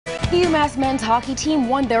The UMass men's hockey team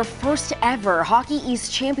won their first ever Hockey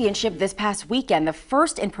East Championship this past weekend, the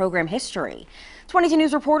first in program history. 22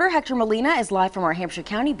 News reporter Hector Molina is live from our Hampshire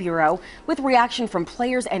County Bureau with reaction from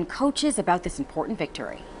players and coaches about this important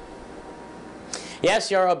victory.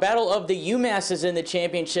 Yes, Yara, a battle of the UMass is in the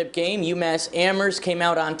championship game. UMass Amherst came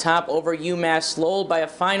out on top over UMass Lowell by a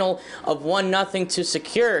final of 1-0 to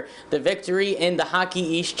secure the victory in the Hockey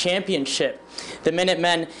East Championship. The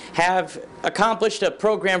Minutemen have accomplished a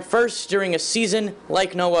program first during a season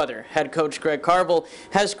like no other. Head coach Greg Carville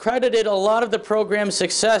has credited a lot of the program's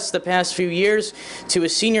success the past few years to a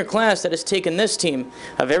senior class that has taken this team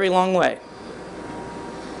a very long way.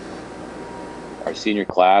 Our senior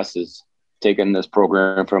class is taking this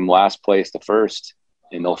program from last place to first.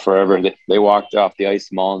 And they'll forever, they walked off the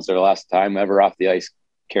ice, Mullins, their last time ever off the ice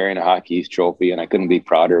carrying a Hockey East trophy, and I couldn't be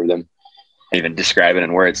prouder of them. Even describe it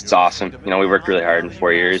in words, it's awesome. You know, we worked really hard in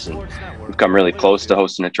 4 years, and we've come really close to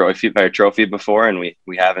hosting a trophy before, and we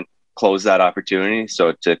haven't closed that opportunity.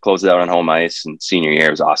 So to close it out on home ice in senior year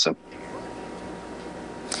was awesome.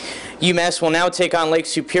 UMass will now take on Lake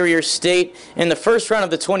Superior State in the first round of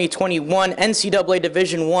the 2021 NCAA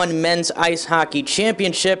Division I Men's Ice Hockey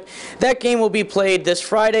Championship. That game will be played this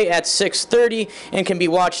Friday at 6:30 and can be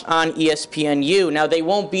watched on ESPNU. Now, they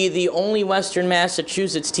won't be the only Western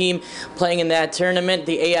Massachusetts team playing in that tournament.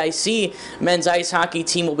 The AIC Men's Ice Hockey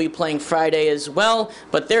team will be playing Friday as well,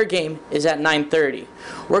 but their game is at 9:30.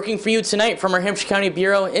 Working for you tonight from our Hampshire County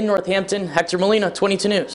Bureau in Northampton, Hector Molina, 22 News.